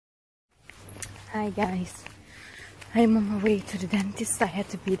Hi guys, I'm on my way to the dentist. I had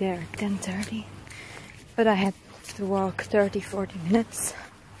to be there at 10:30, but I had to walk 30-40 minutes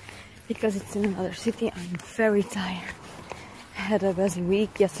because it's in another city. I'm very tired. I had a busy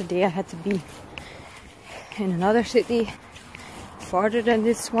week. Yesterday I had to be in another city farther than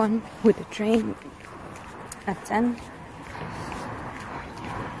this one with the train at 10.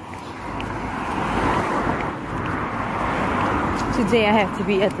 Today I have to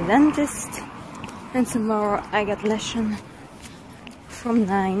be at the dentist, and tomorrow I got lesson from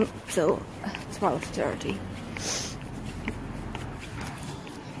 9 till 12:30.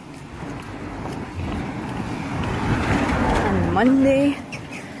 On Monday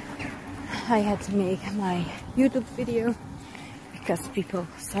I had to make my YouTube video because people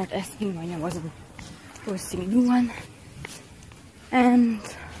start asking when I wasn't posting a new one. And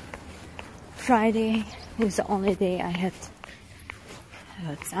Friday was the only day I had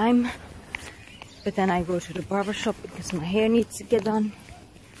time, but then I go to the barber shop because my hair needs to get done.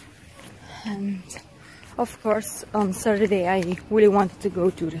 And of course on Saturday I really wanted to go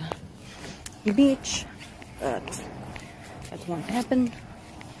to the beach, but that won't happen.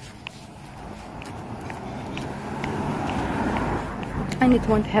 And it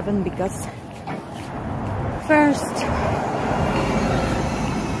won't happen because first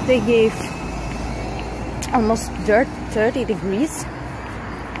they gave almost 30 degrees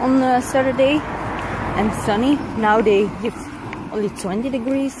on Saturday and sunny. Now they give only 20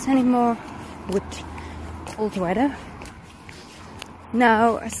 degrees anymore with cold weather.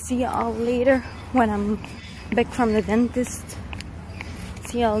 Now I see y'all later when I'm back from the dentist.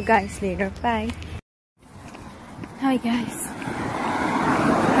 See y'all guys later. Bye. Hi guys.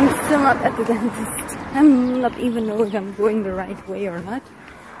 I'm still not at the dentist. I'm not even knowing if I'm going the right way or not.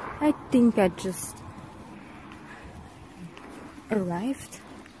 I think I just arrived.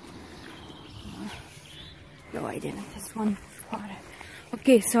 No, I didn't. This one water.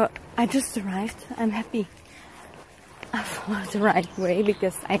 Okay, so I just arrived. I'm happy I followed the right way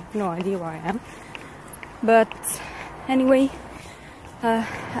because I have no idea where I am. But anyway,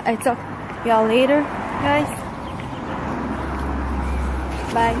 I talk to y'all later, guys.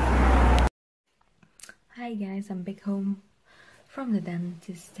 Bye. Hi guys, I'm back home from the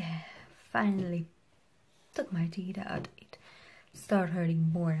dentist. Finally took my teeth out. It started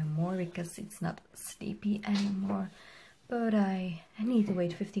hurting more and more because it's not sleepy anymore. But I need to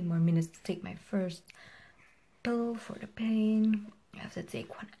wait 15 more minutes to take my first pill for the pain. I have to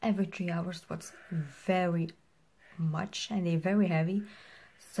take one every 3 hours, what's very much, and they're very heavy.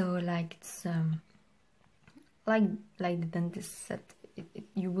 So like it's like the dentist said,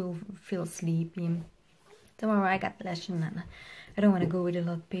 you will feel sleepy. Tomorrow I got lesson and I don't want to go with a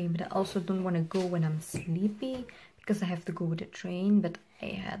lot of pain, but I also don't want to go when I'm sleepy because I have to go with the train. But I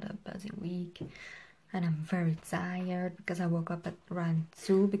had a busy week and I'm very tired because I woke up at around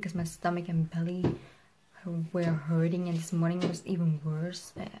 2 because my stomach and belly were hurting, and this morning it was even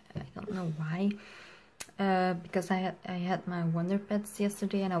worse. I don't know why. Because I had my Wonder Pets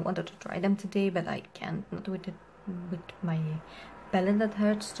yesterday and I wanted to try them today, but I can't, not with my belly that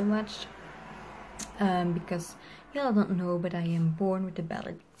hurts too much. Because y'all don't know, but I am born with the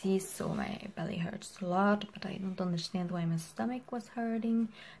belly disease, so my belly hurts a lot. But I don't understand why my stomach was hurting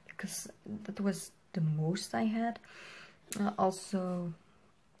because that was the most I had. Also,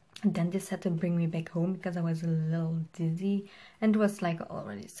 dentist had to bring me back home because I was a little dizzy, and it was like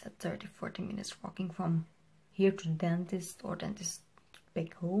already said 30-40 minutes walking from here to the dentist or dentist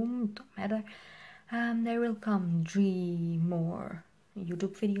back home, don't matter. There will come 3 more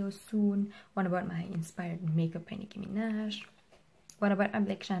YouTube videos soon. One about my inspired makeup by Nicki Minaj, one about my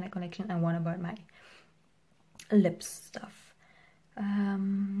Black China collection, and one about my lips stuff.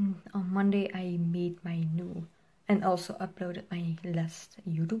 On Monday I made my new and also uploaded my last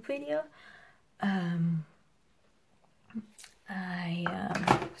YouTube video. I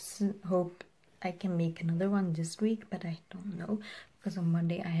hope I can make another one this week, but I don't know because on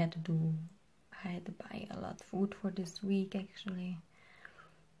Monday I had to buy a lot of food for this week actually,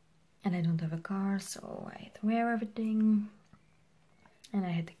 and I don't have a car, so I had to wear everything, and I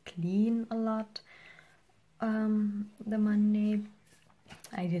had to clean a lot. The Monday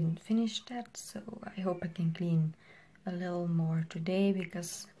I didn't finish that, so I hope I can clean a little more today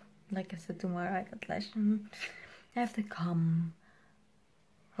because, like I said, tomorrow I got lesson. I have to come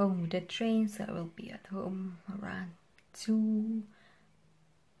home with the train, so I will be at home around 2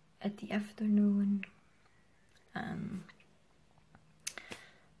 at the afternoon.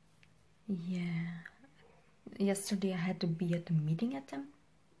 Yeah, yesterday I had to be at the meeting at 10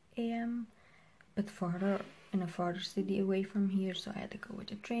 AM, but farther in a farther city away from here, so I had to go with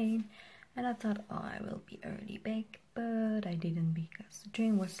the train. And I thought, oh, I will be early back, but I didn't because the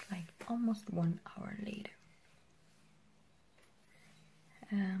train was like almost 1 hour later.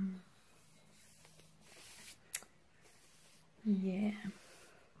 Yeah,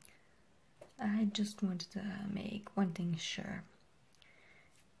 I just wanted to make one thing sure.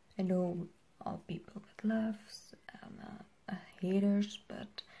 I know all people that loves haters,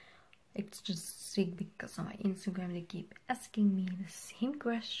 but it's just sick because on my Instagram they keep asking me the same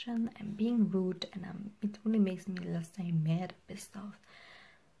question and being rude, and it really makes me less time mad, pissed off.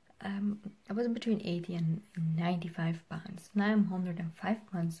 I was between 80 and 95 pounds. Now I'm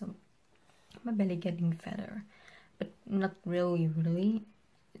 105 pounds, so my belly getting fatter, but not really.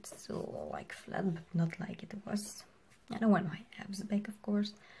 It's still like flat, but not like it was. I don't want my abs back, of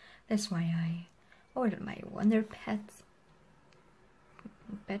course. That's why I ordered my Wonder patch.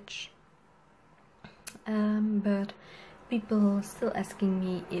 But people still asking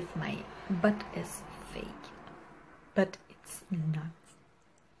me if my butt is fake, but it's not.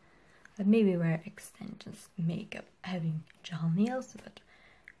 Maybe wear extensions, makeup, having gel nails, but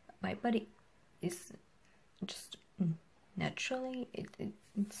my body is just naturally,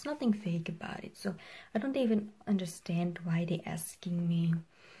 it's nothing fake about it. So I don't even understand why they asking me.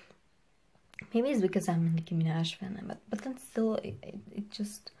 Maybe it's because I'm a Nicki Minaj fan, but then still it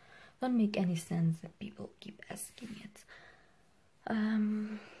just don't make any sense that people keep asking it.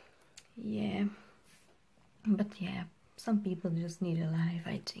 Yeah, but yeah, some people just need a life,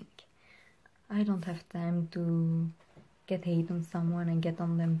 I think. I don't have time to get hate on someone and get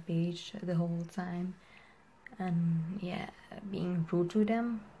on them page the whole time and yeah, being rude to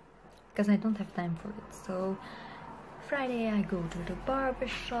them, because I don't have time for it. So Friday I go to the barber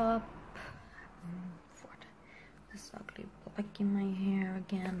shop for this ugly black in my hair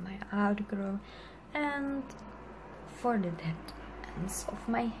again, my outgrow, and for the dead ends of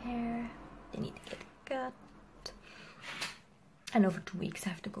my hair they need to get cut. And over 2 weeks I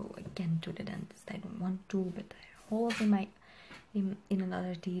have to go again to the dentist. I don't want to, but I have holes in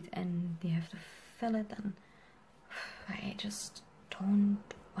another teeth and they have to fill it, and I just don't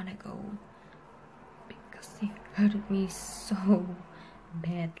want to go because they hurted me so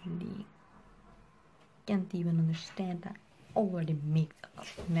badly. Can't even understand that. I already made a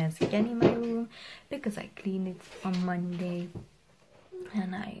mess again in my room because I cleaned it on Monday,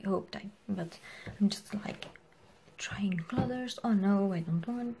 and I hoped but I'm just like trying clothes. Oh no, I don't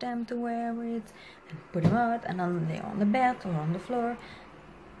want them to wear it, and put them out, and then they're on the bed or on the floor,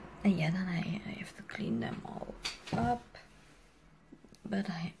 and yeah, then I have to clean them all up. But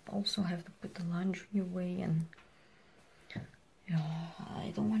I also have to put the laundry away, and yeah,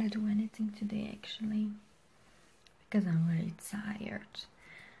 I don't want to do anything today actually because I'm really tired,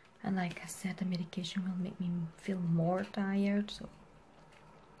 and like I said, the medication will make me feel more tired, so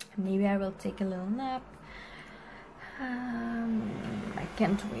maybe I will take a little nap. I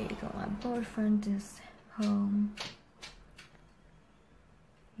can't wait till my boyfriend is home.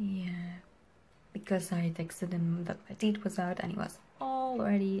 Yeah, because I texted him that my teeth was out and he was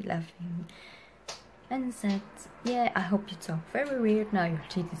already laughing and said, yeah, I hope you talk very weird now your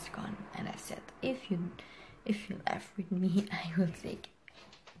teeth is gone. And I said, if you laugh with me, I will take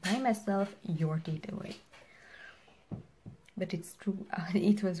by myself your teeth away. But it's true,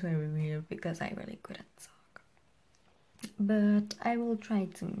 it was very weird because I really couldn't talk. But I will try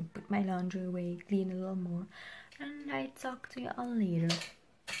to put my laundry away, clean a little more, and I talk to you all later.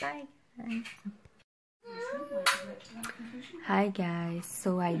 Bye guys. Hi guys,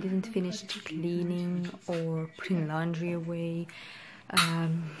 so I didn't finish cleaning or putting laundry away.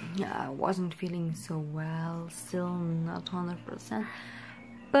 I wasn't feeling so well, still not 100%,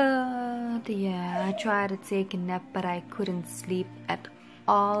 but yeah, I tried to take a nap, but I couldn't sleep at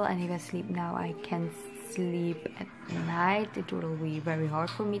all, and if I sleep now I can't sleep at night. It will be very hard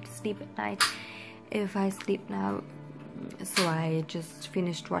for me to sleep at night if I sleep now. So I just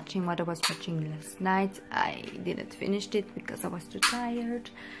finished watching what I was watching last night. I didn't finish it because I was too tired.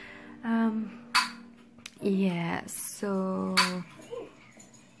 Yeah, so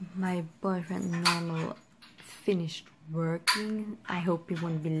my boyfriend Normal finished working. I hope he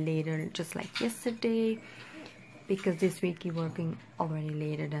won't be later just like yesterday, because this week he's working already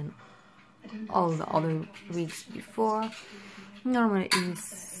later than all the other weeks before. Normally he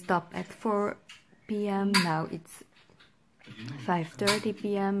stopped at 4 p.m. Now it's 5:30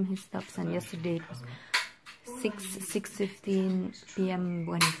 p.m. he stops, and yesterday it was 6:15 p.m.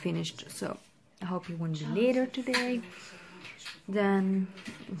 when he finished. So I hope he won't be later today. Then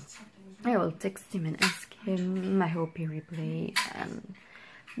I will text him and ask him. I hope he replay, and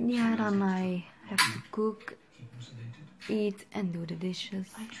yeah, then I have to cook eat and do the dishes.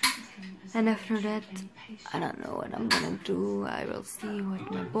 And after that, I don't know what I'm gonna do. I will see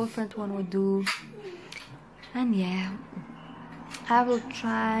what my boyfriend wanna do. And yeah, I will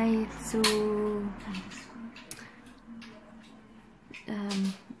try to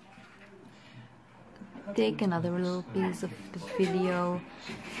take another little piece of the video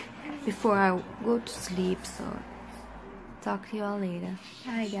before I go to sleep. So talk to you all later.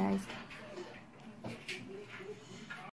 Bye guys.